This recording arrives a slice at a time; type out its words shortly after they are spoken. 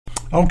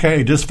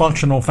Okay,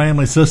 dysfunctional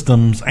family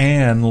systems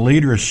and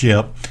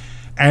leadership.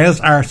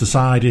 As our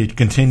society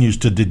continues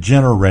to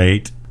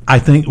degenerate, I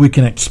think we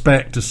can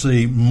expect to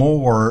see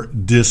more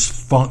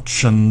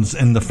dysfunctions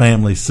in the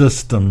family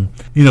system.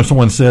 You know,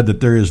 someone said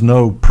that there is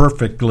no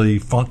perfectly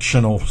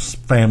functional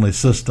family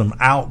system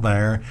out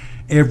there.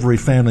 Every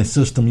family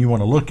system you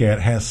want to look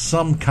at has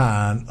some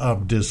kind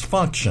of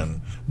dysfunction.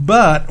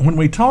 But when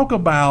we talk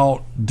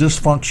about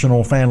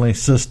dysfunctional family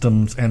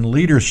systems and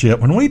leadership,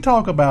 when we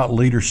talk about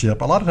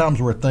leadership, a lot of times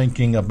we're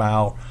thinking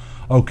about,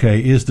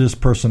 okay, is this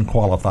person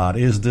qualified?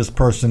 Is this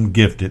person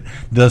gifted?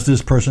 Does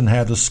this person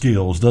have the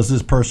skills? Does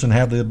this person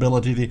have the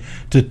ability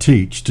to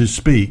teach, to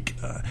speak?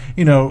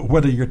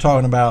 Whether you're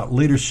talking about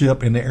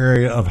leadership in the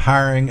area of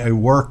hiring a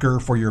worker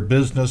for your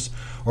business,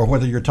 or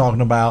whether you're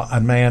talking about a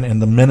man in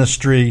the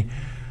ministry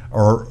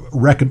or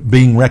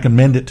being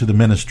recommended to the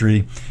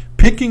ministry,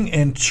 picking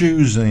and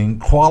choosing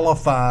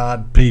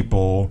qualified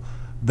people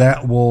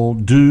that will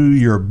do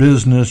your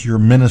business, your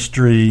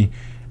ministry,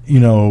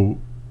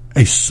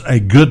 a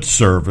good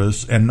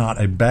service and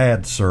not a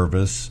bad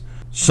service,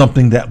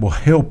 something that will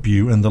help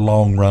you in the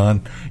long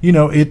run.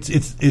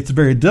 It's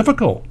very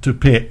difficult to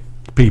pick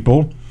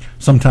people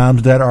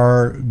sometimes that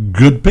are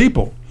good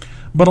people.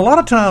 But a lot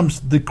of times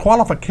the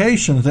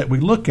qualifications that we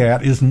look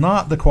at is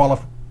not the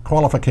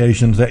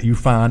qualifications that you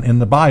find in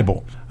the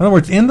Bible. In other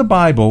words, in the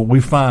Bible,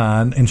 we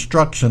find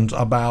instructions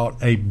about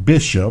a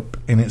bishop,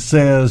 and it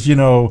says,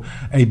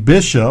 a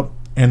bishop,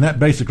 and that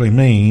basically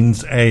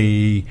means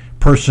a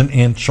person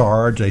in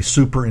charge, a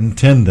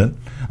superintendent.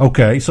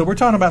 Okay, so we're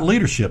talking about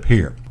leadership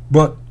here.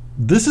 But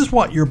this is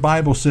what your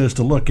Bible says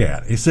to look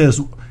at. It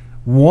says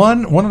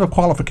one of the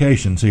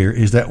qualifications here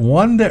is that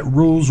one that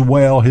rules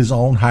well his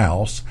own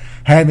house,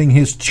 having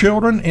his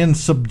children in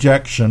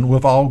subjection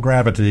with all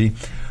gravity.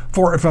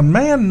 For if a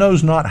man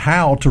knows not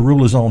how to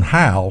rule his own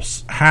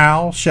house,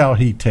 how shall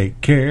he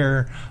take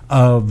care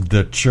of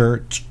the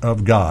church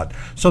of God?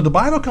 So the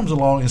Bible comes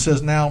along and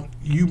says, now,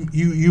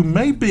 you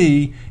may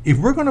be, if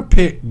we're going to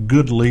pick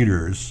good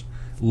leaders,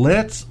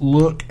 let's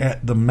look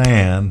at the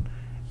man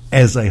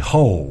as a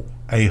whole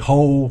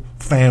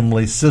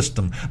family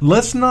system.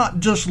 Let's not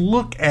just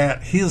look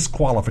at his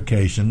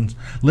qualifications.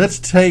 Let's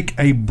take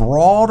a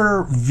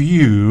broader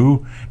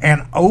view,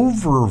 an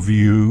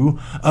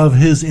overview of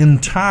his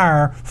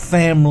entire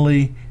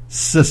family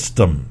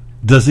system.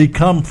 Does he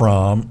come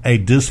from a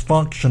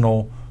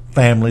dysfunctional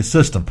family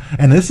system?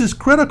 And this is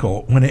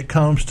critical when it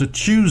comes to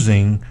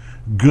choosing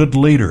good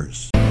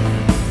leaders.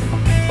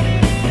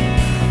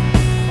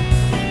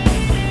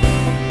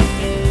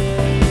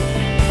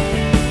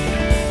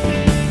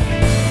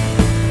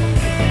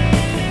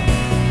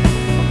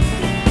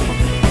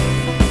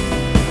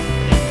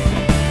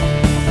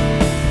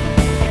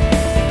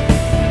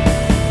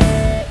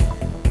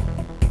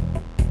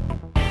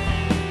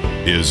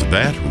 Is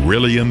That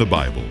Really in the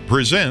Bible?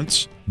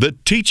 Presents the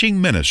teaching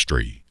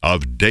ministry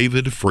of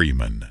David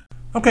Freeman.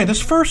 Okay,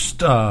 this first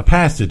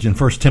passage in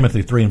 1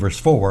 Timothy 3 and verse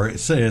 4,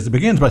 it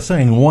begins by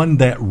saying, one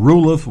that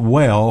ruleth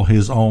well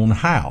his own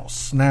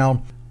house.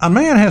 Now, a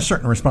man has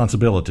certain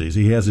responsibilities.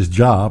 He has his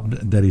job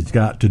that he's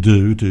got to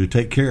do to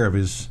take care of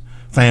his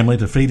family,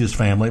 to feed his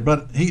family,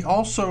 but he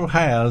also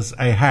has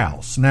a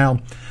house. Now,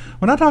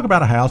 when I talk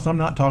about a house, I'm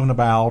not talking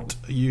about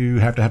you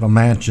have to have a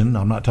mansion.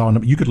 I'm not talking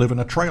about you could live in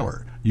a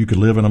trailer. You could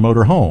live in a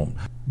motor home.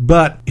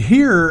 But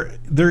here,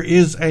 there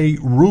is a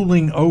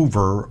ruling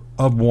over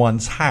of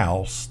one's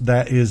house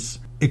that is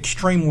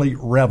extremely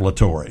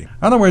revelatory. In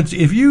other words,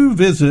 if you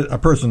visit a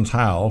person's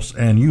house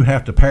and you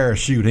have to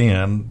parachute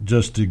in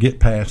just to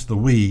get past the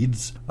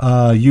weeds,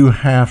 you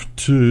have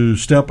to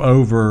step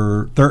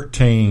over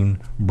 13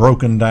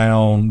 broken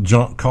down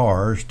junk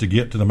cars to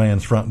get to the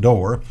man's front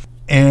door.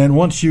 And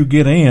once you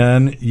get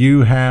in,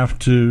 you have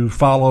to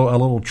follow a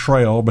little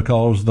trail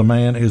because the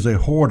man is a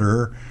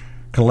hoarder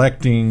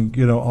collecting,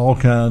 all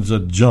kinds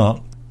of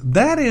junk.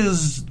 That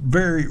is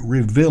very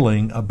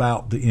revealing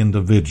about the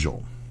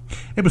individual.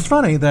 It was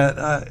funny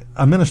that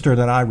a minister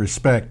that I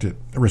respected,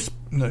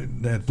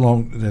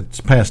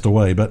 that's passed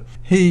away, but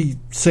he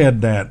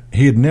said that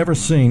he had never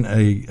seen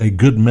a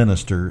good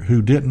minister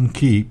who didn't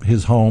keep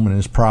his home and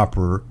his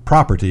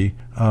property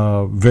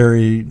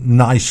very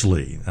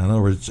nicely. In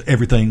other words,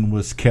 everything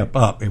was kept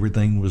up,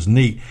 everything was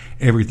neat,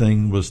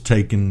 everything was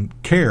taken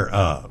care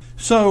of.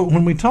 So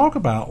when we talk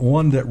about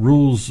one that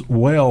rules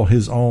well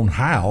his own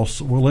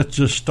house, well, let's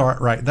just start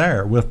right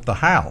there with the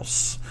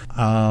house.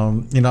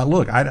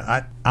 Look,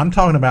 I'm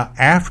talking about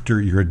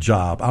after your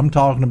job. I'm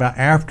talking about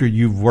after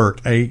you've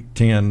worked 8,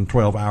 10,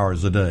 12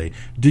 hours a day.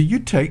 Do you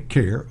take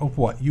care of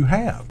what you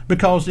have?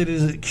 Because it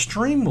is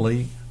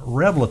extremely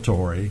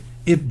revelatory.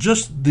 It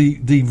just the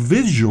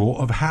visual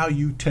of how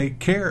you take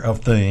care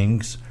of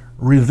things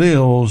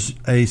reveals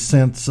a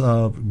sense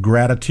of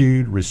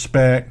gratitude,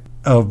 respect,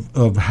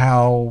 of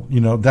how,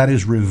 that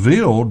is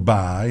revealed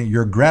by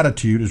your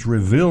gratitude, is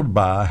revealed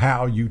by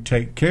how you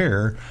take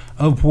care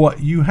of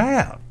what you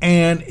have.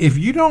 And if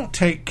you don't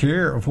take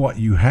care of what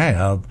you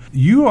have,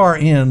 you are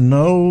in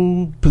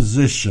no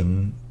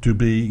position to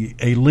be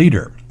a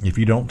leader if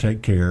you don't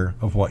take care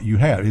of what you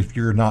have, if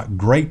you're not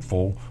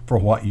grateful for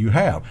what you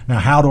have. Now,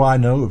 how do I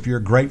know if you're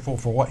grateful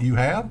for what you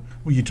have?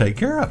 Well, you take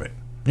care of it.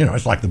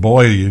 It's like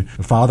the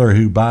father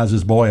who buys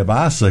his boy a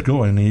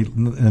bicycle, and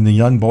the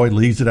young boy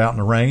leaves it out in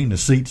the rain. The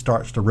seat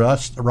starts to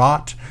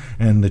rot,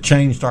 and the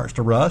chain starts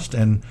to rust.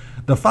 And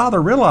the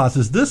father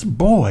realizes this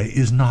boy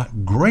is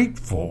not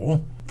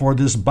grateful for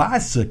this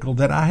bicycle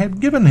that I have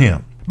given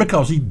him,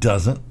 because he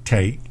doesn't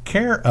take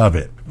care of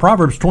it.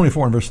 Proverbs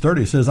 24 and verse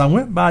 30 says, I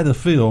went by the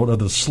field of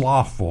the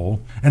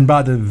slothful and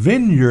by the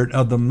vineyard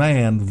of the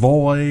man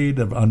void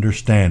of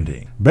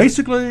understanding.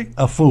 Basically,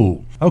 a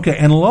fool. Okay,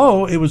 and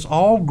lo, it was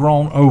all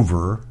grown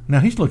over. Now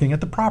he's looking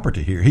at the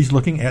property here. He's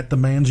looking at the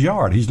man's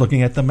yard. He's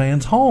looking at the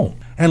man's home.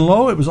 And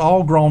lo, it was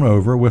all grown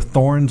over with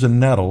thorns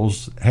and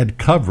nettles had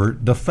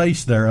covered the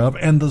face thereof,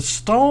 and the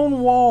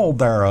stone wall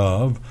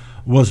thereof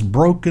was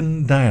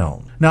broken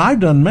down. Now, I've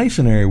done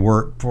masonry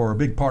work for a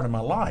big part of my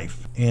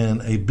life in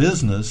a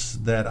business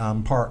that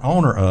I'm part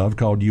owner of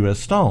called U.S.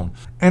 Stone.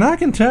 And I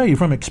can tell you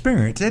from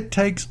experience, it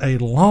takes a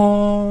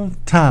long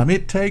time.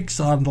 It takes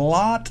a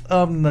lot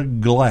of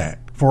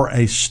neglect for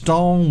a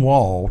stone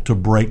wall to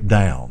break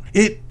down.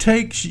 It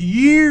takes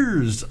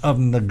years of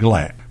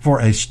neglect for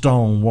a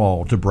stone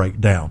wall to break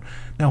down.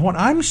 Now, what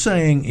I'm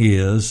saying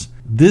is,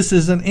 this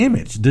is an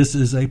image. This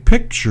is a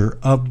picture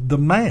of the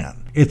man.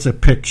 It's a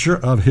picture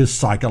of his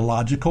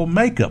psychological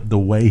makeup, the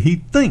way he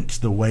thinks,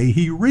 the way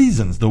he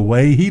reasons, the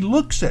way he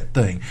looks at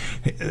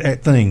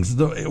things,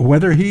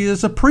 whether he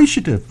is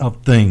appreciative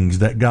of things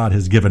that God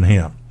has given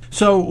him.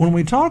 So when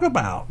we talk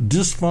about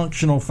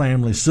dysfunctional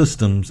family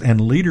systems and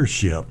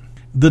leadership,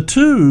 the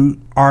two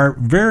are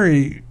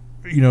very,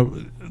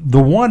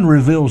 the one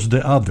reveals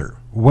the other,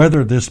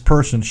 whether this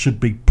person should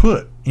be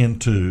put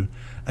into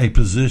a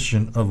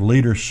position of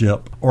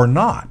leadership or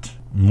not.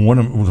 One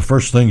of the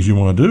first things you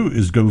want to do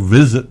is go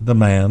visit the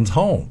man's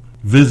home,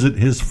 visit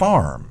his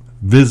farm,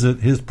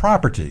 visit his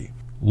property,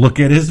 look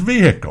at his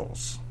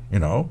vehicles,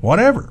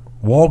 whatever.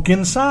 Walk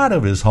inside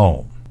of his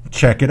home,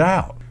 check it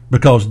out,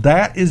 because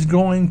that is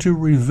going to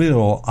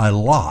reveal a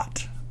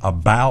lot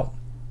about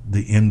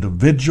the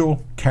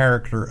individual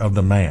character of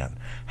the man,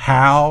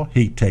 how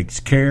he takes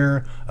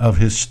care of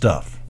his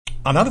stuff.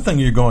 Another thing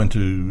you're going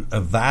to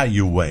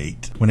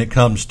evaluate when it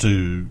comes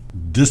to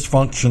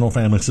dysfunctional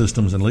family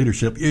systems and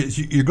leadership is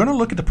you're going to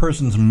look at the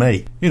person's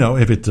mate.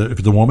 If it's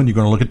a woman, you're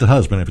going to look at the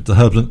husband. If it's a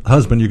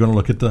husband, you're going to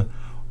look at the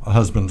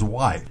husband's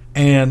wife.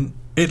 And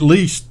at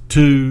least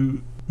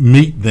to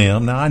meet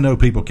them. Now, I know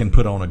people can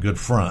put on a good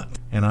front,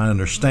 and I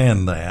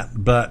understand that.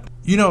 But,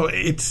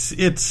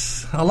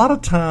 it's a lot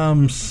of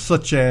times,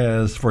 such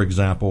as, for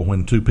example,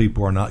 when two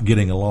people are not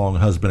getting along,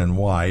 husband and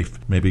wife,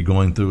 maybe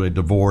going through a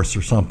divorce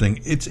or something,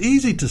 it's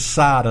easy to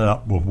side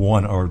up with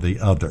one or the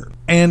other.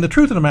 And the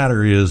truth of the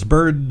matter is,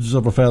 birds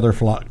of a feather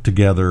flock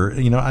together.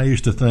 I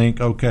used to think,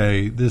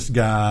 okay, this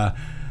guy,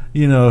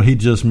 he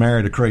just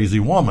married a crazy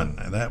woman.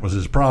 That was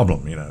his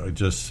problem,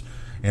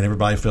 and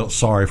everybody felt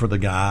sorry for the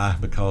guy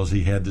because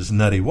he had this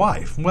nutty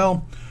wife.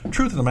 Well,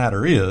 truth of the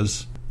matter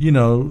is,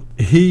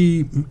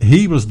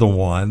 he was the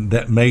one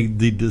that made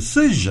the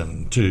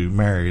decision to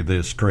marry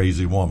this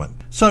crazy woman.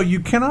 So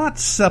you cannot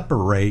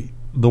separate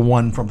the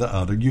one from the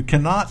other. You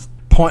cannot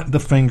point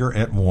the finger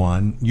at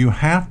one. You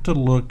have to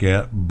look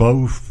at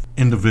both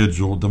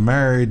individual, the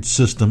marriage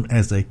system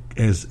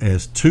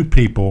as two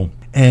people,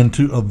 and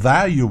to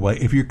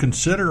evaluate, if you're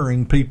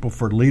considering people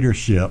for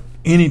leadership,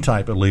 any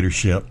type of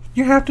leadership,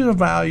 you have to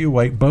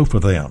evaluate both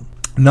of them,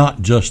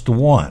 not just the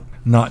one.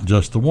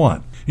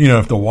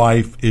 If the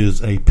wife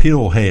is a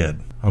pill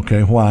head,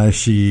 okay, why is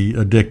she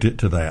addicted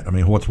to that? I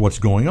mean, what's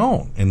going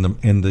on in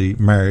the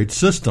marriage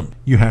system?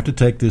 You have to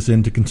take this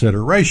into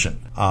consideration.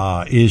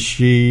 Is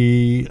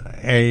she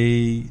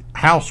a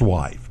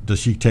housewife? Does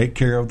she take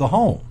care of the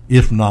home?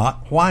 If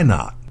not, why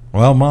not?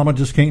 Well, mama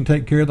just can't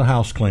take care of the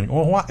house cleaning.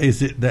 Well, why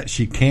is it that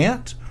she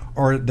can't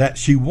or that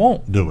she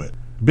won't do it?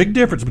 Big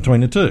difference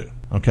between the two,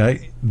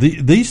 okay?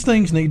 These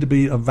things need to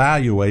be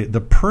evaluated.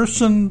 The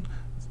person,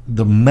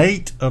 the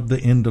mate of the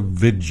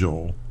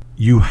individual,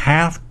 you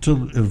have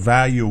to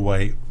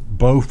evaluate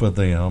both of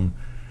them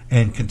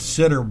and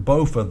consider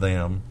both of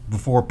them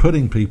before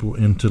putting people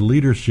into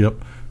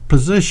leadership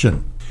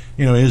position.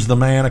 Is the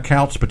man a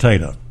couch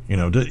potato?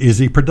 Is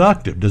he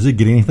productive? Does he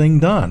get anything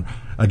done?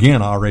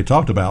 Again, I already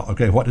talked about,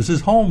 okay, what does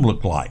his home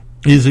look like?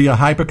 Is he a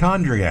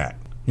hypochondriac?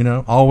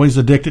 Always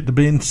addicted to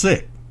being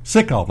sick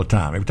all the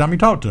time. Every time you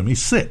talk to him,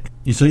 he's sick.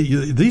 You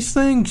see, these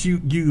things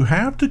you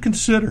have to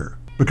consider,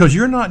 because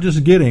you're not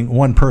just getting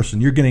one person,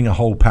 you're getting a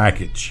whole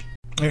package.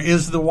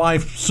 Is the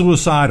wife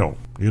suicidal?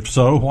 If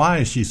so, why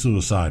is she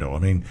suicidal? I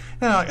mean,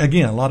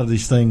 again, a lot of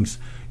these things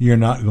you're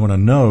not going to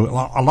know.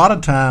 A lot of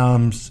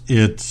times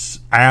it's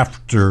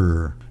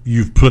after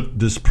you've put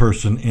this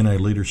person in a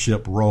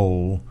leadership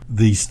role,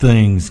 these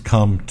things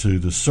come to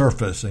the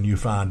surface and you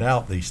find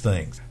out these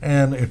things.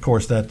 And of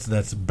course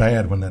that's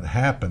bad when that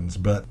happens,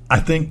 but I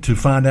think to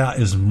find out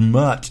as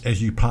much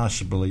as you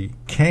possibly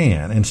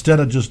can, instead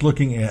of just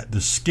looking at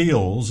the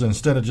skills,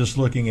 instead of just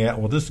looking at,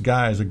 well, this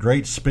guy is a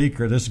great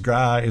speaker, this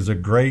guy is a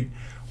great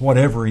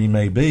whatever he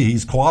may be,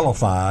 he's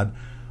qualified.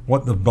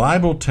 What the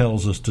Bible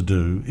tells us to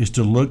do is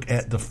to look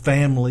at the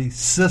family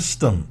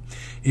system.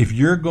 If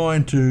you're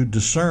going to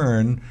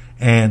discern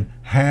and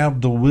have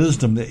the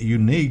wisdom that you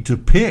need to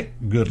pick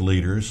good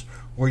leaders,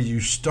 where you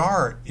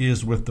start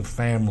is with the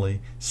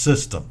family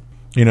system.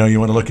 You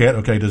want to look at,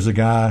 okay, does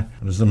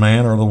the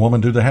man or the woman,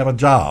 do they have a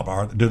job?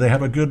 Or do they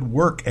have a good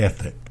work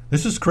ethic?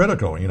 This is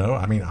critical,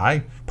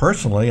 I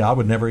personally, I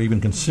would never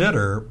even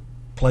consider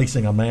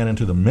placing a man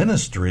into the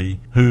ministry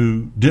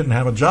who didn't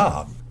have a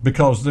job,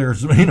 because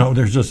there's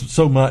just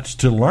so much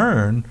to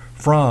learn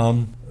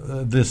from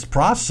this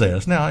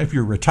process. Now, if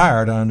you're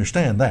retired, I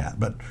understand that,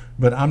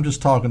 but I'm just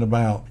talking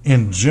about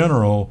in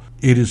general.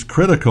 It is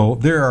critical.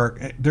 There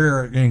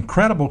are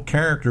incredible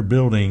character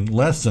building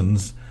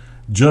lessons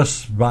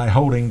just by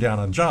holding down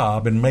a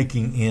job and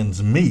making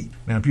ends meet.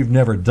 Now, if you've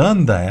never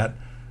done that,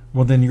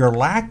 well, then you're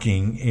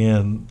lacking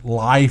in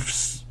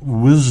life's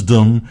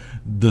wisdom,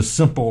 the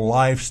simple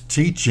life's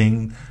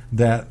teaching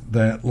that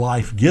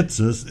life gives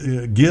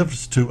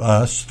to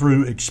us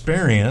through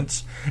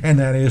experience, and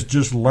that is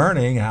just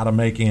learning how to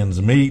make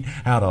ends meet,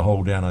 how to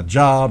hold down a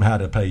job, how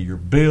to pay your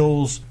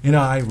bills.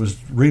 I was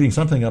reading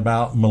something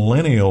about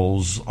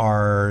millennials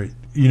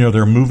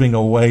they're moving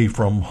away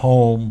from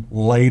home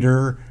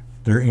later.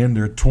 They're in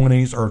their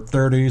 20s or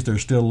 30s. They're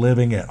still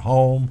living at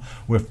home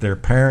with their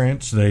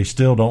parents. They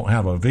still don't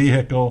have a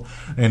vehicle.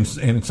 And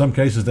in some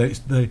cases,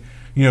 they're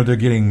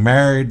getting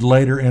married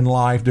later in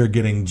life. They're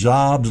getting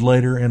jobs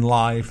later in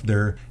life.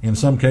 In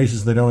some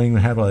cases, they don't even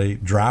have a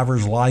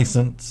driver's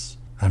license.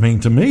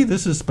 To me,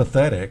 this is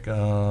pathetic.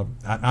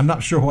 I'm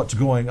not sure what's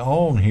going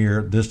on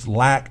here, this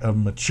lack of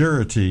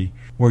maturity,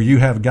 where you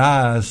have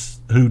guys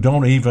who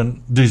don't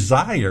even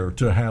desire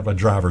to have a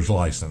driver's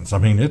license.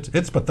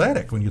 It's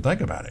pathetic when you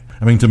think about it.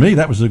 To me,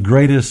 that was the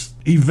greatest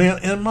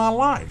event in my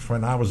life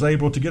when I was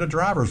able to get a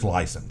driver's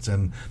license,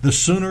 and the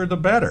sooner the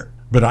better.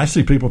 But I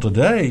see people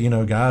today,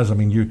 guys,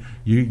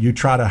 you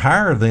try to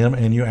hire them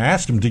and you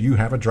ask them, do you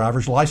have a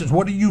driver's license?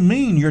 What do you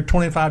mean you're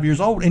 25 years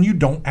old and you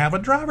don't have a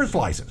driver's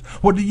license?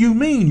 What do you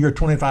mean you're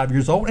 25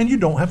 years old and you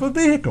don't have a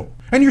vehicle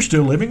and you're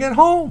still living at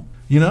home?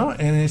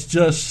 And it's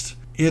just...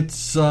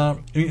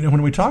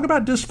 when we talk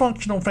about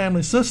dysfunctional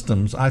family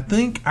systems, I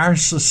think our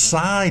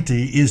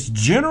society is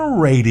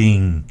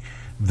generating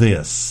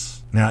this.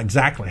 Now,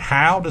 exactly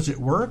how does it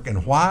work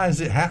and why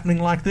is it happening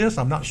like this?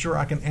 I'm not sure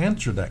I can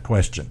answer that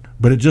question.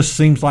 But it just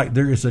seems like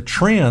there is a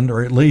trend,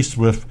 or at least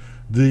with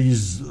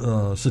these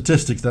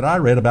statistics that I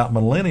read about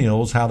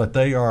millennials, how that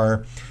they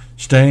are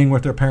staying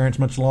with their parents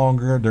much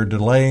longer. They're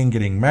delaying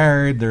getting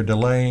married. They're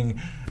delaying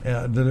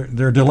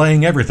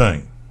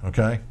everything.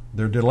 Okay,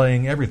 they're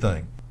delaying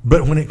everything.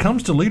 But when it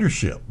comes to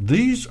leadership,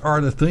 these are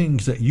the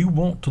things that you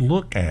want to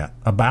look at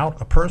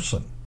about a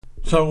person.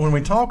 So when we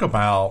talk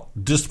about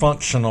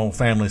dysfunctional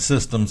family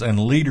systems and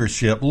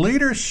leadership,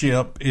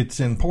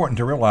 it's important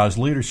to realize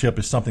leadership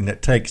is something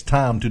that takes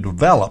time to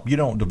develop. You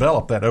don't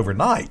develop that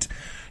overnight.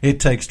 It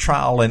takes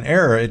trial and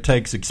error. It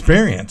takes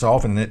experience.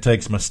 Often it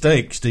takes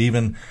mistakes to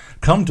even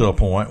come to a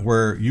point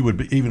where you would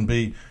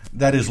be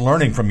that is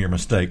learning from your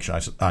mistakes,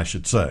 I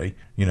should say,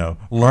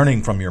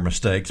 learning from your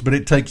mistakes. But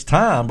it takes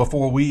time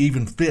before we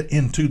even fit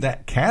into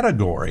that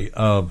category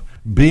of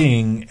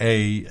being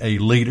a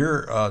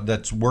leader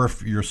that's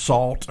worth your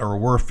salt or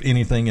worth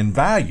anything in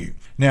value.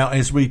 Now,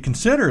 as we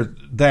consider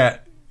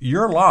that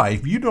your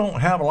life, you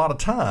don't have a lot of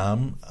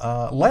time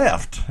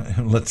left,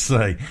 let's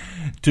say,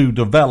 to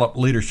develop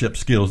leadership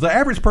skills. The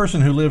average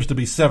person who lives to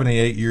be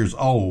 78 years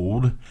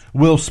old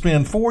will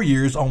spend 4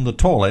 years on the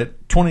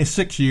toilet,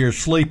 26 years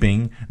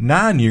sleeping,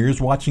 9 years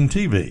watching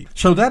TV.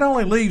 So that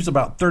only leaves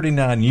about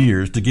 39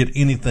 years to get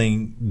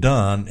anything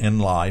done in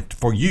life,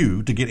 for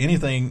you to get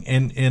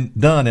anything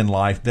done in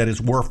life that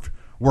is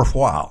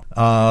worthwhile.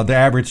 The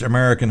average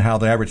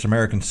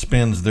American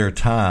spends their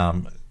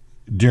time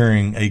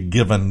during a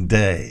given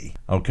day.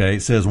 Okay,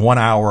 it says 1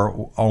 hour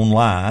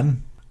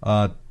online,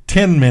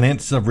 10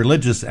 minutes of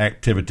religious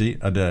activity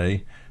a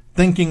day,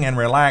 thinking and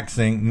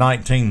relaxing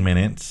 19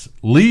 minutes,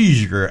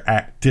 leisure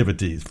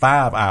activities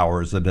 5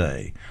 hours a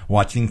day,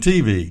 watching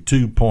TV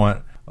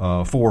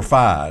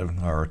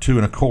 2.45 or 2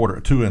 and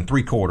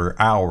 3/4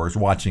 hours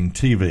watching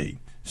TV.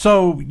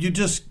 So you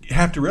just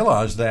have to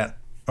realize that,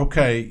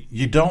 okay,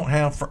 you don't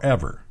have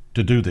forever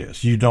to do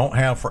this. You don't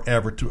have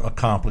forever to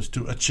accomplish,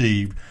 to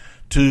achieve,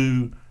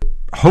 to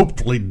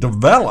hopefully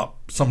develop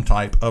some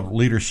type of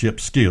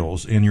leadership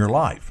skills in your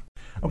life.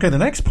 Okay, the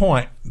next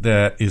point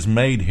that is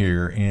made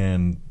here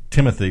in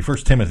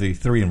 1 Timothy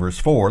 3 and verse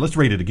 4, let's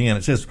read it again.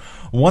 It says,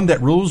 one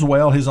that rules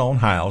well his own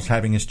house,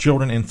 having his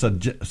children in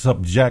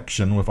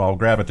subjection with all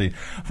gravity.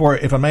 For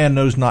if a man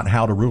knows not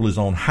how to rule his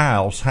own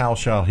house, how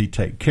shall he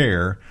take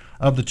care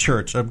of the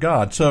church of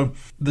God. So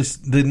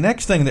the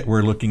next thing that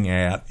we're looking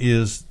at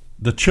is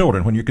the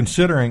children. When you're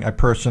considering a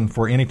person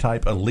for any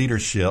type of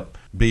leadership,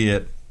 be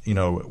it,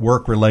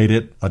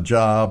 work-related, a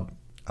job,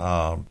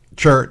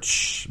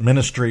 church,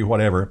 ministry,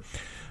 whatever,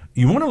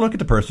 you want to look at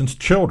the person's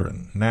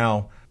children.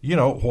 Now,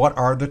 what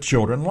are the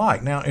children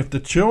like? Now, if the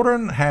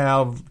children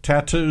have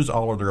tattoos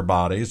all over their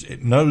bodies,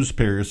 nose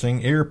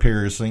piercing, ear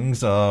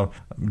piercings,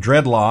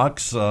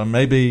 dreadlocks,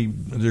 maybe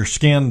their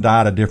skin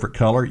dyed a different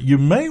color, you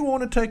may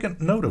want to take a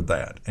note of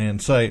that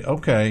and say,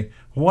 okay,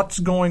 what's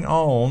going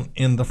on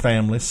in the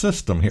family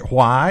system here?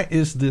 Why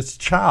is this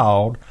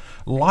child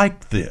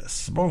like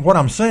this? What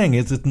I'm saying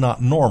is it's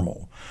not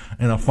normal.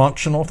 In a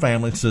functional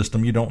family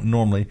system, you don't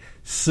normally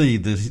see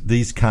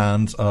these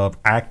kinds of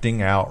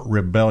acting out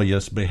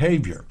rebellious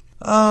behavior.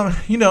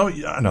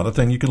 Another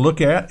thing you can look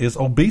at is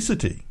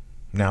obesity.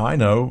 Now, I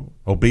know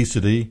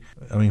obesity,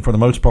 for the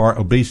most part,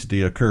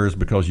 obesity occurs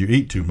because you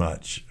eat too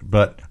much.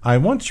 But I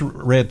once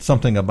read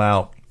something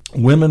about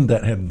women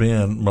that had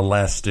been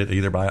molested,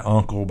 either by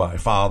uncle, by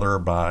father,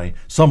 by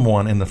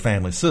someone in the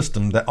family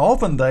system, that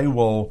often they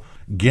will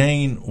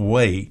gain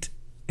weight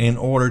in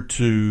order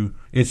to,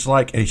 it's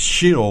like a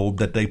shield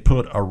that they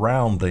put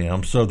around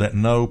them so that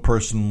no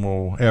person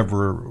will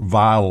ever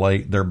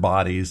violate their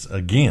bodies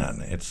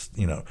again.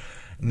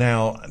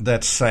 Now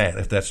that's sad.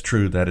 If that's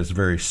true, that is a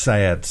very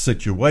sad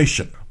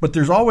situation. But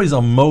there's always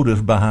a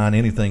motive behind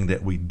anything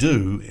that we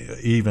do,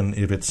 even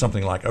if it's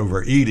something like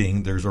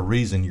overeating, there's a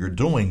reason you're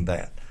doing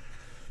that.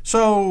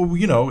 So,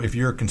 if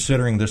you're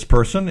considering this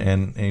person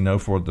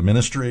and, for the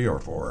ministry or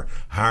for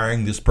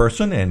hiring this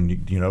person and,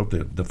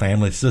 the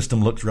family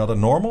system looks rather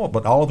normal,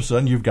 but all of a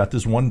sudden you've got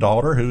this one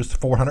daughter who's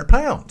 400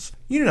 pounds.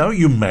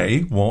 You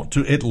may want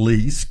to at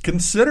least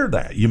consider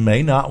that. You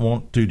may not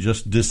want to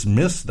just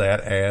dismiss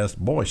that as,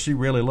 boy, she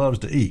really loves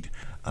to eat.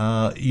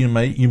 You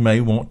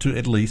may want to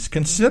at least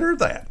consider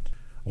that.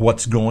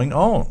 What's going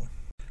on?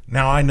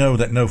 Now, I know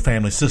that no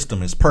family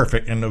system is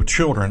perfect and no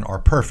children are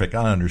perfect.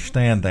 I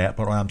understand that.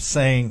 But what I'm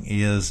saying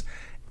is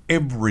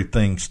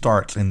everything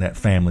starts in that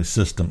family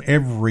system.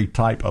 Every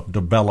type of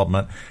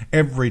development,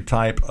 every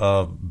type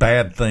of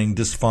bad thing,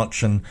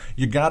 dysfunction,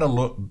 you got to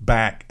look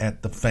back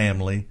at the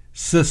family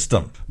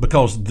system,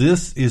 because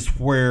this is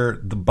where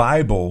the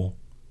Bible,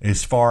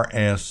 as far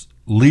as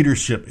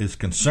leadership is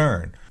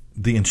concerned,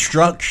 the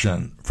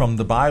instruction from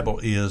the Bible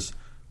is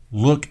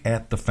look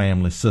at the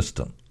family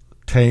system.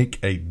 Take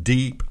a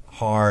deep,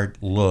 hard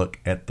look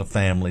at the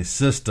family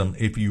system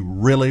if you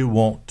really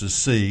want to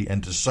see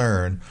and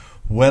discern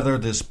whether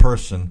this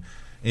person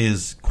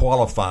is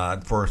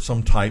qualified for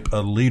some type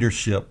of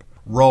leadership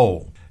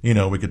role.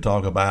 We could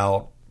talk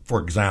about,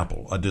 for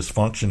example, a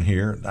dysfunction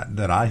here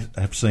that I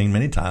have seen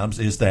many times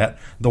is that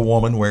the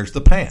woman wears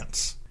the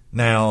pants.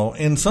 Now,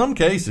 in some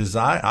cases,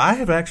 I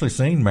have actually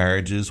seen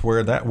marriages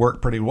where that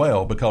worked pretty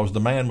well because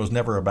the man was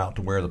never about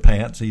to wear the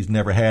pants. He's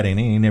never had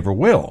any. He never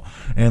will.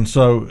 And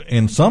so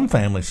in some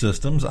family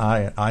systems,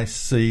 I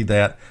see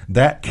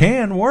that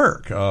can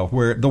work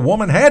where the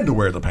woman had to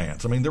wear the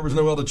pants. There was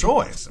no other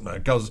choice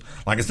because,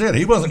 like I said,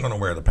 he wasn't going to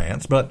wear the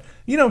pants. But,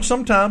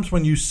 sometimes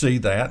when you see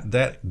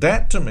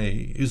that to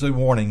me is a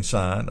warning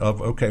sign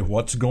of, okay,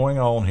 what's going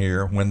on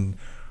here when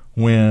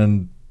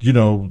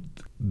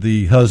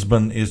the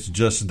husband is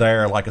just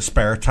there like a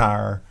spare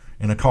tire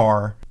in a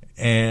car,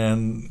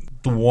 and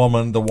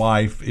the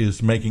wife,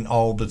 is making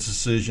all the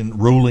decision,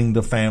 ruling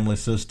the family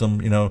system.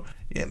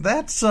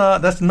 That's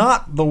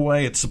not the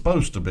way it's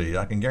supposed to be.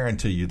 I can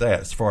guarantee you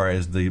that. As far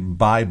as the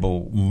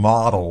Bible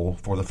model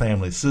for the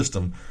family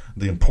system,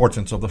 the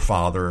importance of the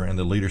father and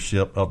the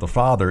leadership of the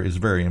father is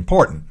very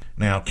important.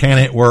 Now, can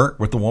it work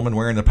with the woman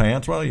wearing the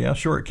pants? Well, yeah,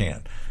 sure it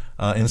can,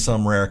 in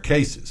some rare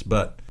cases.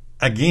 But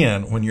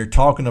again, when you're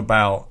talking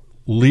about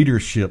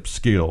leadership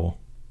skill,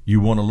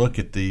 you want to look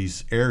at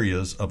these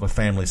areas of a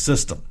family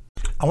system.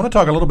 I want to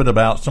talk a little bit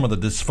about some of the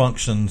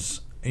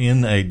dysfunctions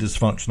in a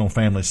dysfunctional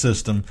family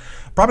system.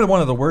 Probably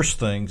one of the worst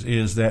things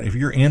is that if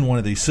you're in one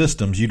of these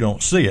systems, you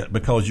don't see it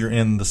because you're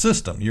in the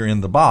system. You're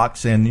in the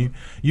box, and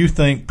you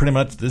think pretty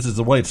much this is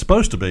the way it's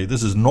supposed to be.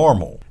 This is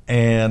normal.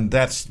 And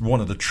that's one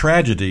of the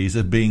tragedies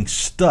of being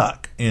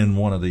stuck in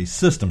one of these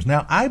systems.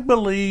 Now, I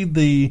believe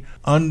the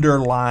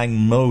underlying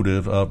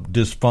motive of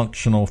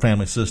dysfunctional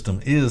family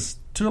system is,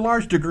 to a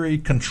large degree,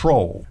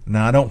 control.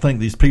 Now, I don't think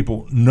these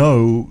people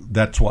know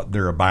that's what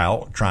they're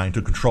about, trying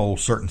to control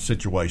certain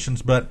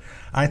situations, but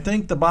I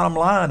think the bottom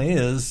line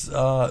is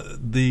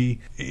the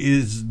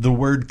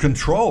word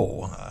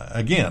control.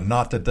 Again,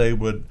 not that they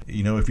would,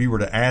 if you were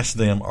to ask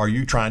them, are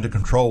you trying to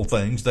control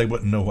things, they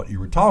wouldn't know what you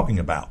were talking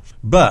about.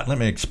 But let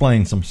me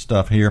explain some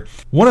stuff here.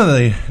 One of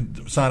the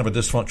signs of a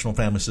dysfunctional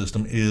family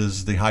system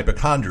is the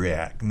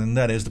hypochondriac, and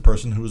that is the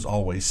person who is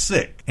always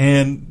sick.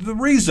 And the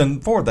reason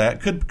for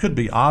that could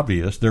be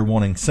obvious. They're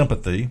wanting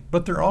sympathy,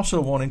 but they're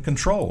also wanting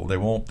control. They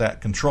want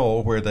that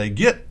control where they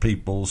get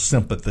people's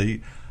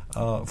sympathy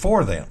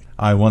for them.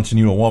 I once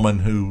knew a woman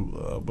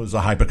who was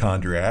a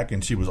hypochondriac,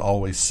 and she was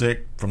always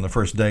sick from the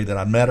first day that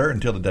I met her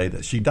until the day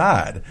that she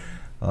died.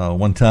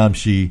 One time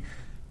she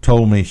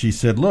told me, she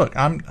said, look,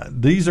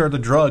 these are the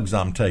drugs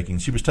I'm taking.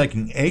 She was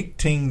taking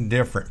 18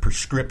 different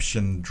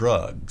prescription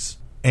drugs.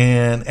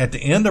 And at the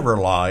end of her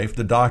life,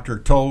 the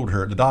doctors told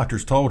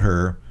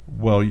her,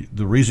 well,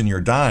 the reason you're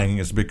dying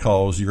is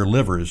because your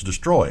liver is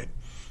destroyed.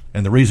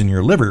 And the reason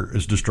your liver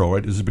is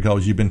destroyed is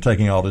because you've been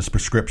taking all this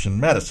prescription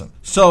medicine.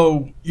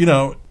 So,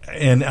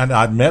 and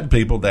I've met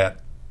people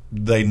that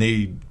they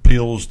need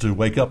pills to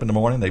wake up in the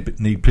morning. They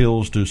need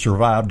pills to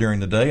survive during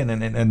the day. And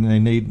they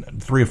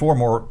need 3 or 4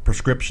 more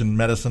prescription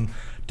medicine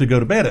to go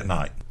to bed at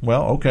night.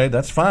 Well, okay,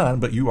 that's fine,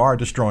 but you are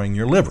destroying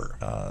your liver.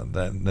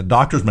 The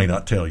doctors may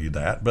not tell you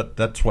that, but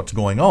that's what's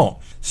going on.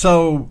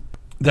 So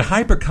the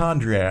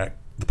hypochondriac,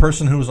 the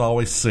person who is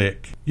always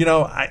sick,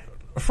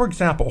 for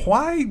example,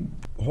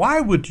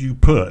 why would you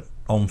put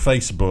on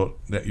Facebook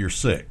that you're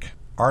sick?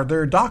 Are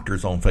there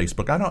doctors on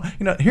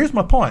Facebook? Here's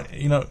my point.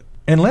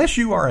 Unless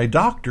you are a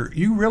doctor,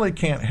 you really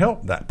can't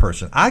help that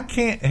person. I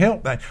can't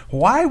help that.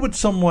 Why would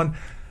someone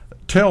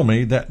tell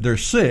me that they're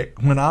sick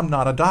when I'm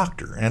not a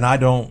doctor? And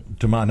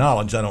to my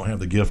knowledge, I don't have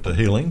the gift of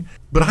healing,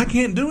 but I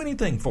can't do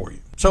anything for you.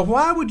 So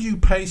why would you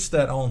paste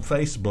that on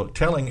Facebook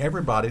telling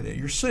everybody that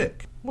you're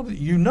sick? Well,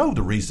 you know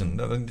the reason.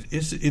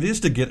 It is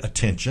to get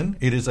attention.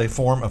 It is a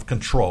form of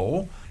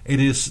control. It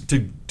is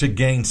to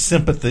gain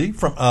sympathy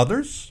from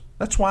others.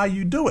 That's why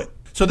you do it.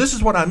 So this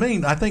is what I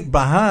mean. I think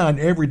behind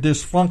every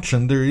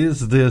dysfunction, there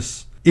is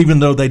this, even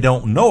though they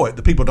don't know it,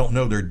 the people don't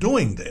know they're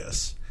doing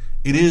this,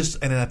 it is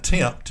an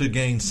attempt to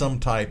gain some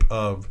type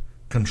of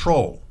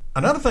control.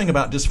 Another thing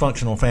about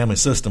dysfunctional family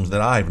systems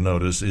that I've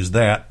noticed is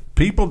that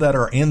people that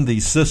are in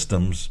these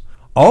systems,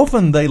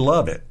 often they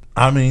love it.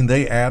 I mean,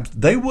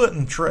 they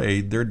wouldn't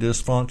trade their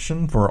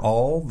dysfunction for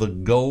all the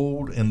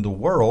gold in the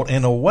world.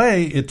 In a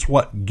way, it's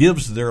what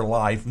gives their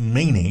life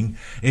meaning.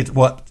 It's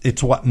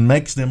what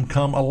makes them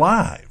come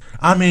alive.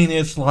 I mean,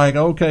 it's like,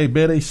 okay,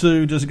 Betty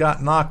Sue just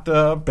got knocked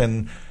up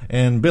and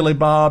Billy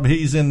Bob,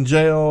 he's in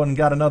jail and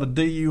got another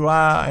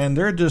DUI, and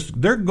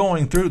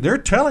they're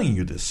telling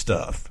you this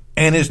stuff.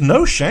 And there's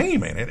no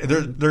shame in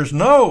it. There's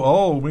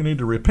no, we need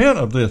to repent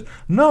of this.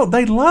 No,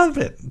 they love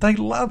it.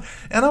 In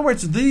other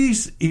words,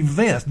 these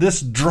events, this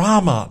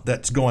drama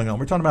that's going on,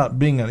 we're talking about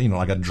being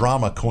like a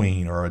drama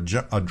queen or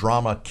a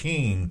drama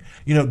king.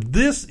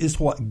 This is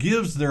what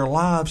gives their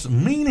lives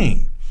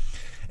meaning.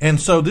 And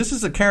so this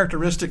is a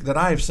characteristic that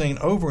I have seen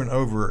over and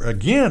over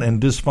again in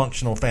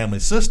dysfunctional family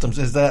systems,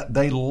 is that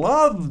they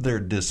love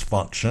their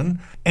dysfunction.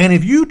 And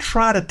if you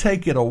try to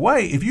take it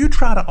away, if you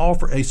try to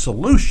offer a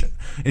solution,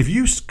 if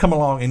you come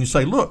along and you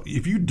say, look,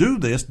 if you do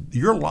this,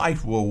 your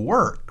life will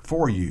work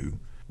for you.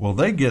 Well,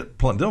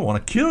 they'll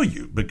want to kill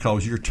you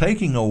because you're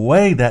taking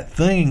away that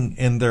thing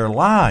in their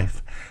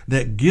life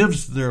that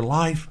gives their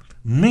life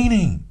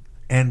meaning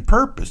and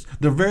purpose.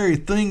 The very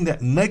thing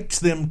that makes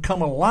them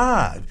come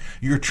alive,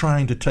 you're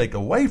trying to take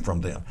away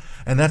from them.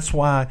 And that's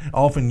why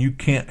often you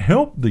can't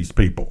help these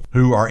people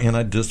who are in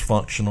a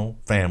dysfunctional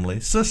family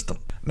system.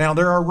 Now,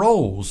 there are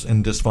roles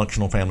in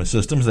dysfunctional family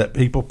systems that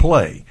people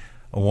play.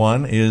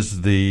 One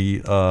is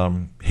the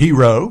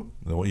hero.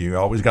 You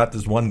always got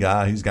this one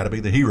guy who's got to be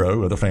the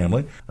hero of the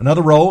family.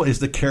 Another role is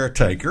the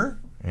caretaker.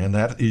 And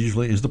that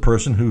usually is the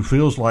person who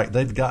feels like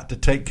they've got to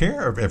take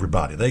care of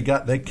everybody. They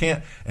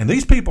can't, and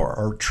these people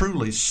are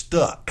truly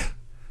stuck.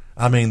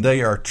 I mean,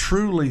 they are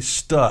truly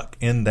stuck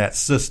in that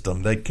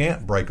system. They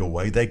can't break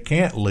away. They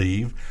can't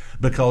leave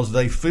because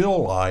they feel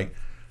like,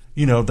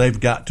 they've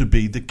got to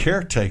be the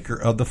caretaker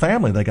of the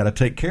family. They got to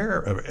take care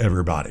of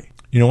everybody.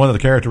 One of the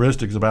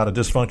characteristics about a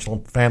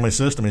dysfunctional family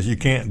system is you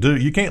can't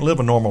live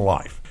a normal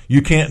life.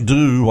 You can't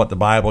do what the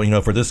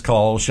Bible, for this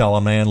cause shall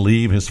a man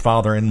leave his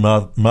father and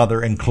mother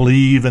and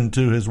cleave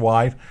unto his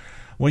wife.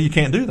 Well, you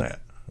can't do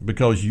that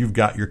because you've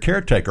got your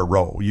caretaker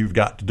role. You've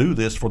got to do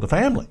this for the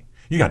family.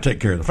 You got to take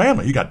care of the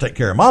family. You got to take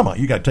care of mama.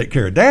 You got to take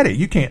care of daddy.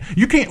 You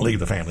can't leave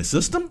the family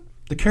system.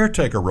 The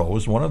caretaker role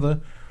is one of the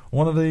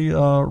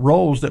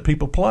roles that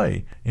people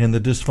play in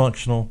the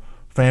dysfunctional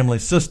family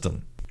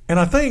system. And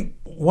I think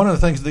one of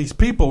the things, these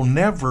people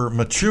never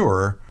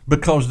mature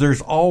because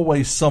there's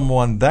always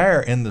someone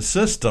there in the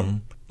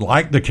system,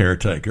 like the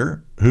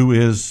caretaker, who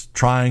is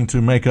trying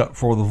to make up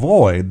for the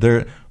void.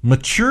 Their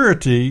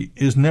maturity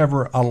is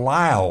never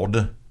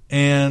allowed.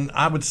 And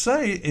I would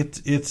say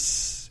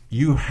it's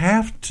you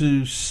have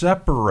to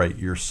separate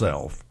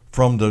yourself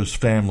from those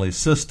family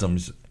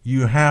systems.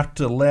 You have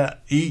to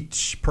let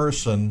each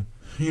person,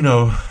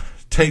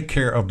 take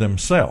care of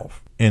themselves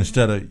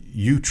instead of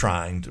you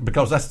trying to,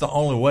 because that's the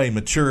only way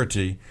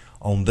maturity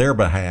on their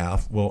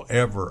behalf will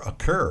ever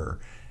occur,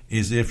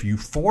 is if you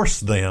force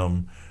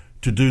them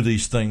to do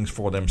these things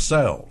for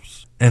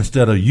themselves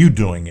instead of you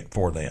doing it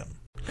for them.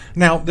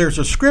 Now, there's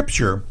a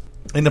scripture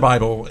in the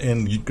Bible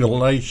in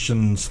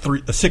Galatians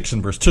 6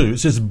 and verse 2. It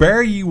says,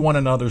 bear ye one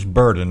another's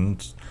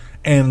burdens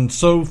and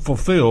so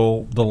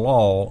fulfill the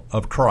law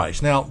of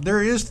Christ. Now,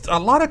 there is a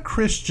lot of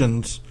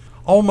Christians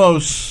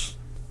almost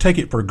take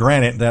it for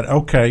granted that,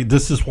 okay,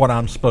 this is what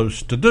I'm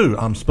supposed to do.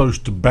 I'm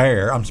supposed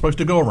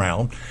to go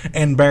around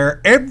and bear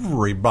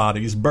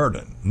everybody's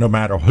burden, no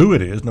matter who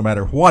it is, no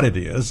matter what it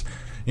is.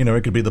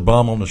 It could be the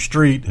bum on the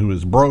street who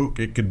is broke.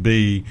 It could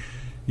be,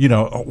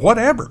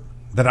 whatever.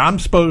 That I'm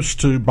supposed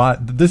to,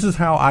 this is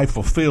how I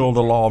fulfill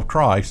the law of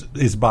Christ,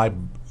 is by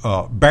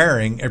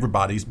bearing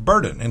everybody's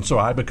burden. And so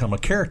I become a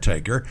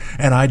caretaker,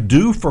 and I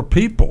do for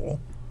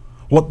people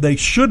what they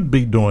should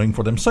be doing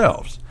for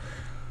themselves.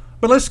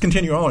 But let's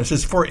continue on. It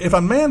says, for if a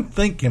man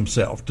think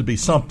himself to be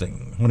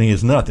something when he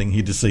is nothing,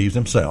 he deceives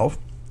himself.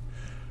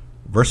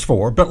 Verse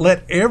 4, but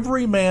let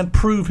every man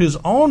prove his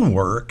own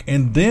work,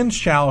 and then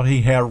shall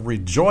he have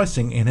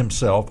rejoicing in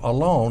himself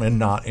alone and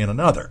not in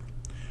another.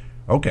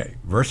 Okay,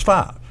 verse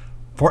 5.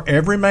 For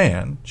every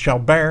man shall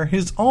bear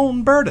his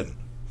own burden.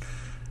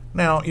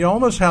 Now, you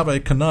almost have a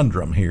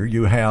conundrum here.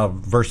 You have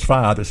verse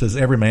 5 that says,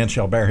 every man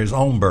shall bear his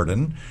own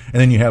burden. And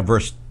then you have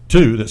verse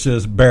 2 that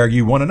says, bear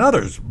you one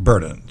another's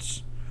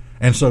burdens,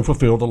 and so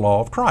fulfill the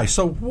law of Christ.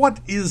 So what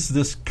is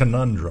this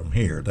conundrum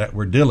here that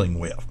we're dealing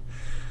with?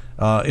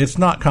 It's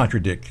not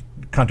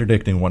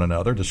contradicting one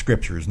another. The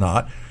Scripture is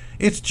not.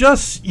 It's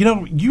just,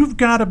 you've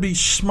got to be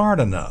smart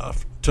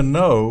enough to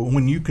know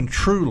when you can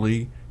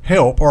truly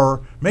help,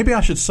 or maybe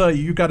I should say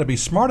you got to be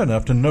smart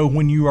enough to know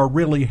when you are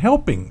really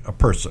helping a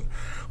person.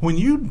 When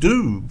you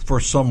do for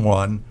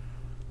someone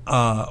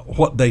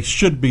what they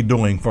should be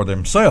doing for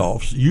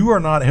themselves, you are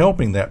not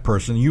helping that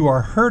person, you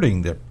are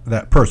hurting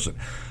that person.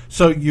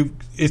 So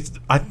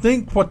I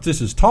think what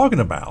this is talking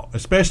about,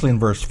 especially in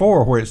verse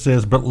 4 where it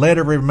says, but let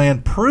every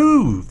man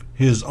prove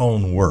his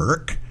own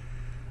work.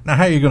 Now,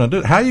 how are you going to do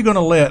it? How are you going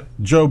to let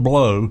Joe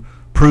Blow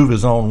prove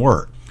his own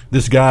work?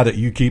 This guy that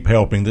you keep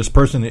helping, this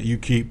person that you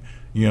keep,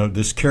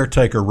 this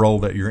caretaker role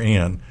that you're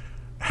in,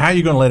 how are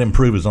you going to let him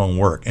prove his own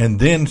work? And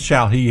then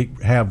shall he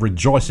have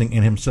rejoicing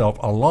in himself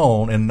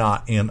alone and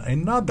not in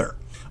another?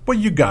 Well,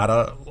 you got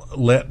to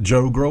let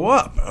Joe grow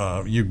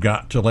up. You've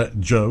got to let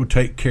Joe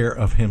take care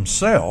of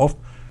himself.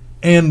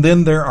 And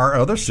then there are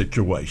other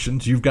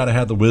situations. You've got to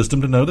have the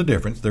wisdom to know the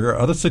difference. There are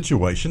other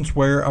situations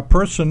where a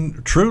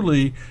person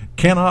truly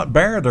cannot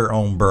bear their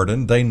own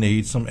burden. They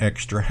need some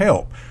extra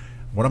help.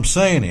 What I'm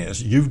saying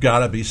is you've got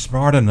to be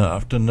smart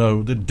enough to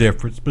know the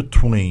difference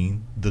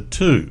between the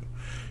two.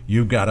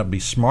 You've got to be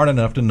smart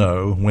enough to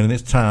know when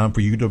it's time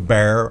for you to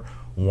bear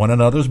one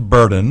another's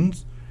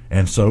burdens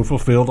and so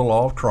fulfill the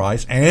law of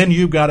Christ. And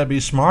you've got to be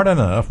smart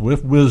enough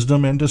with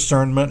wisdom and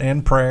discernment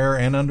and prayer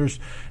and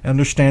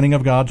understanding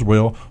of God's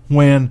will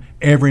when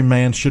every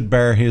man should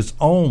bear his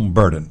own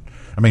burden.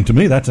 I mean, to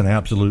me, that's an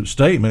absolute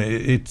statement.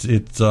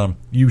 It's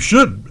you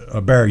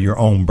should bear your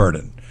own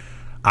burden.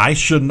 I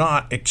should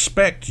not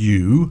expect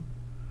you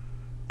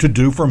to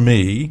do for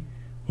me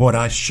what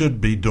I should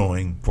be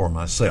doing for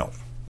myself.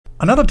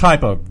 Another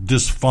type of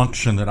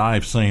dysfunction that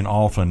I've seen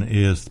often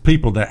is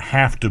people that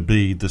have to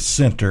be the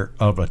center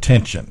of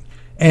attention.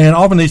 And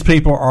often these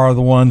people are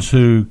the ones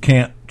who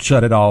can't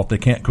shut it off. They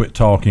can't quit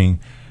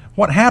talking.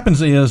 What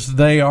happens is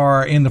they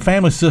are, in the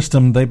family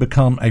system, they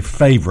become a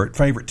favorite.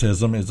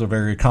 Favoritism is a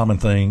very common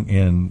thing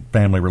in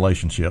family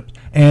relationships.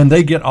 And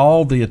they get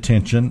all the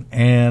attention,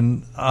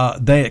 and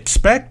they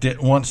expect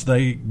it once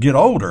they get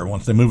older.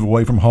 Once they move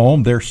away from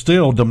home, they're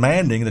still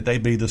demanding that they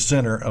be the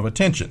center of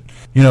attention.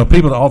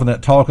 People that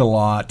talk a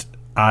lot,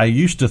 I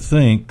used to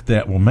think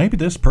that, well, maybe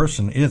this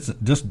person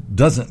just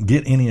doesn't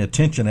get any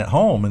attention at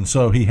home, and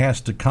so he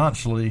has to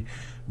constantly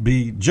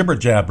be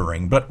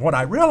jibber-jabbering. But what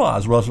I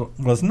realized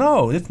was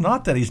no, it's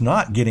not that he's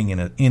not getting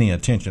any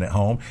attention at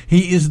home.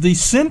 He is the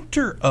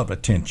center of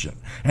attention.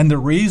 And the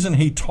reason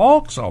he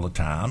talks all the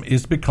time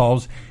is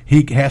because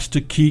he has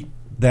to keep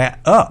that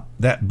up,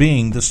 that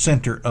being the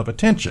center of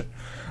attention.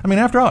 I mean,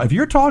 after all, if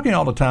you're talking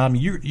all the time,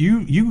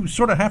 you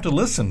sort of have to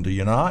listen, do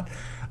you not?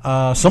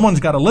 Someone's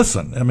got to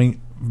listen. I mean,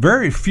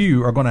 very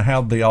few are going to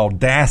have the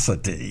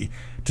audacity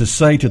to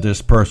say to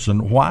this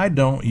person, why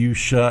don't you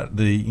shut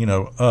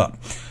up?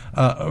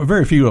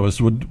 Very few of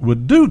us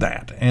would do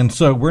that. And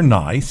so we're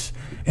nice,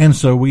 and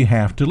so we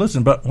have to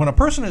listen. But when a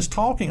person is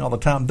talking all the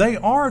time,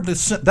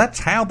 that's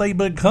how they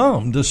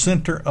become the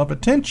center of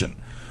attention,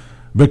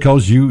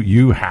 because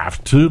you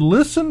have to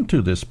listen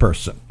to this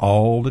person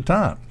all the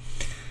time.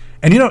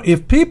 And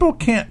if people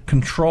can't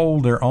control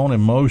their own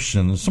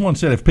emotions, someone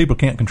said if people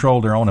can't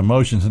control their own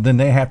emotions, then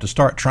they have to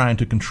start trying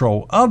to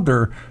control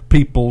other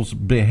people's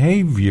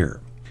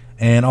behavior.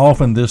 And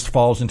often this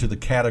falls into the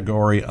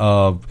category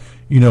of,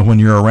 when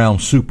you're around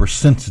super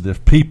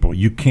sensitive people,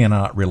 you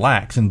cannot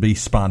relax and be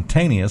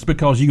spontaneous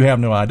because you have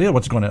no idea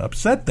what's going to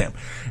upset them.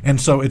 And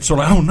so it's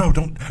sort of, oh no,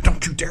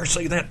 don't you dare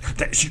say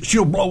that.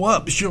 She'll blow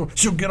up. She'll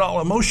get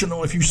all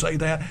emotional if you say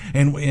that.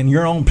 And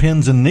you're on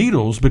pins and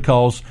needles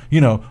because,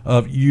 you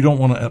don't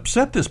want to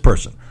upset this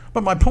person.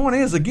 But my point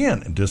is,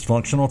 again, in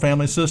dysfunctional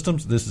family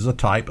systems, this is a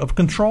type of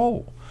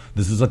control.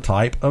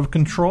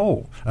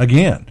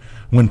 Again,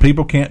 when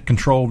people can't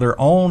control their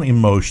own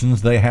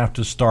emotions, they have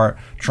to start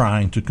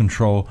trying to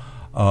control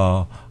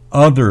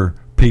other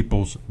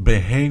people's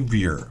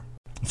behavior.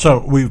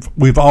 So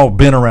we've all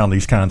been around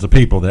these kinds of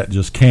people that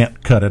just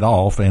can't cut it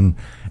off, and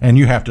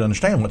you have to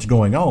understand what's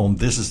going on.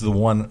 This is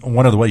one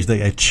of the ways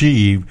they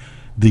achieve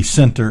the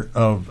center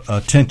of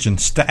attention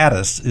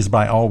status is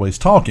by always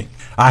talking.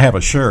 I have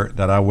a shirt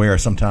that I wear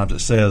sometimes that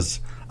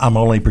says, "I'm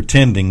only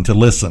pretending to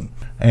listen."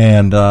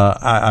 And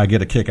I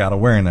get a kick out of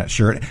wearing that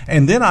shirt.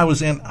 And then I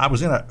was in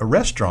a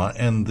restaurant,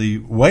 and the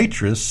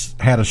waitress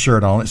had a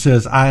shirt on. It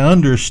says, "I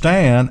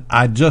understand,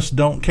 I just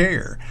don't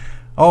care."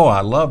 Oh,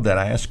 I love that.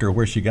 I asked her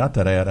where she got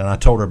that at, and I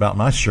told her about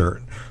my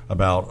shirt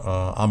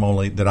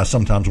that I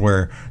sometimes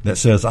wear that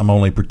says, "I'm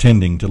only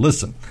pretending to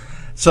listen."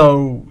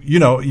 So,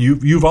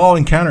 you've all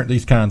encountered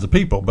these kinds of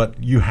people, but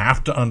you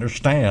have to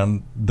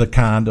understand the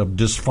kind of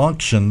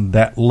dysfunction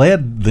that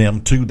led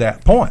them to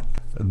that point.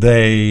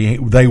 They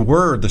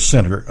were the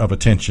center of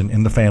attention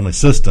in the family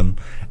system,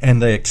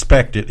 and they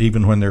expect it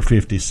even when they're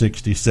 50,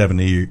 60,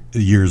 70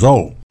 years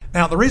old.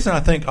 Now, the reason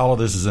I think all of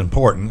this is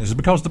important is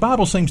because the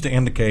Bible seems to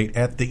indicate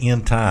at the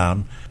end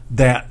time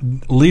that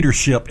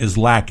leadership is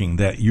lacking,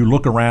 that you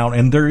look around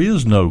and there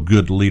is no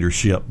good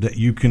leadership that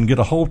you can get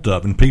a hold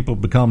of, and people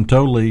become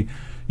totally,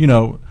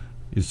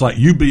 it's like,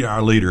 you be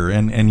our leader,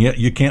 and yet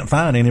you can't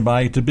find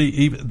anybody to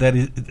be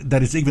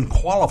that is even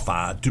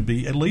qualified to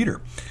be a leader.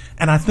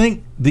 And I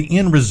think the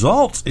end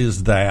result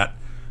is that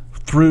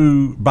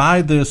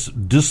by this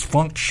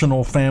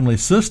dysfunctional family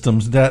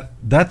systems,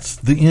 that's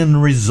the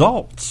end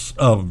results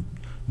of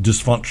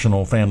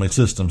dysfunctional family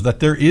systems, that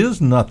there is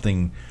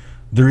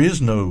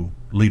no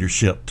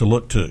leadership to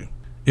look to.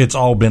 It's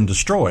all been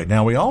destroyed.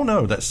 Now, we all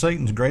know that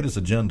Satan's greatest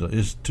agenda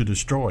is to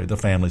destroy the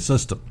family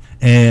system.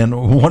 And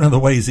one of the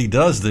ways he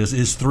does this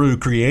is through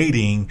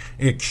creating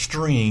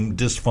extreme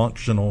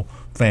dysfunctional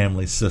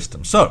family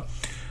systems. So,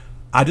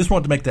 I just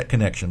want to make that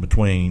connection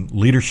between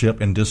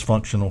leadership and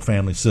dysfunctional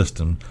family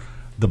system.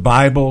 The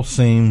Bible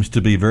seems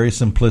to be very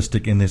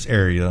simplistic in this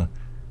area.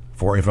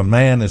 For if a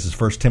man, this is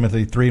 1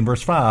 Timothy 3 and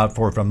verse 5,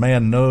 for if a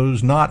man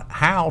knows not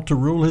how to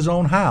rule his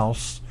own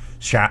house,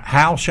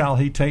 how shall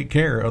he take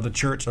care of the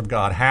church of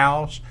God?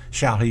 How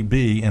shall he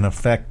be an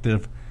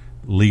effective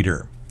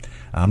leader?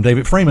 I'm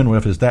David Freeman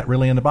with Is That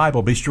Really in the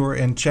Bible? Be sure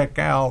and check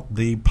out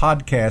the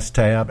podcast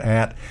tab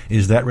at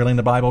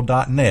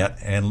isthatreallyinthebible.net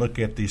and look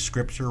at the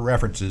scripture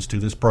references to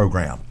this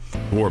program.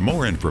 For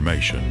more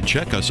information,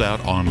 check us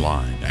out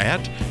online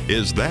at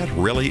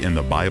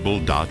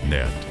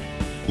isthatreallyinthebible.net.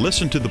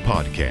 Listen to the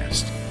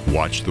podcast,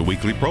 watch the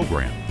weekly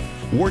program,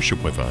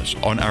 worship with us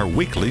on our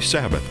weekly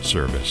Sabbath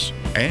service,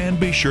 and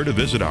be sure to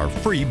visit our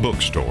free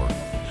bookstore.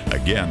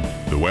 Again,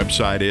 the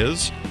website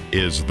is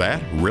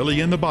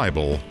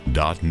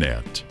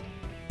isthatreallyinthebible.net.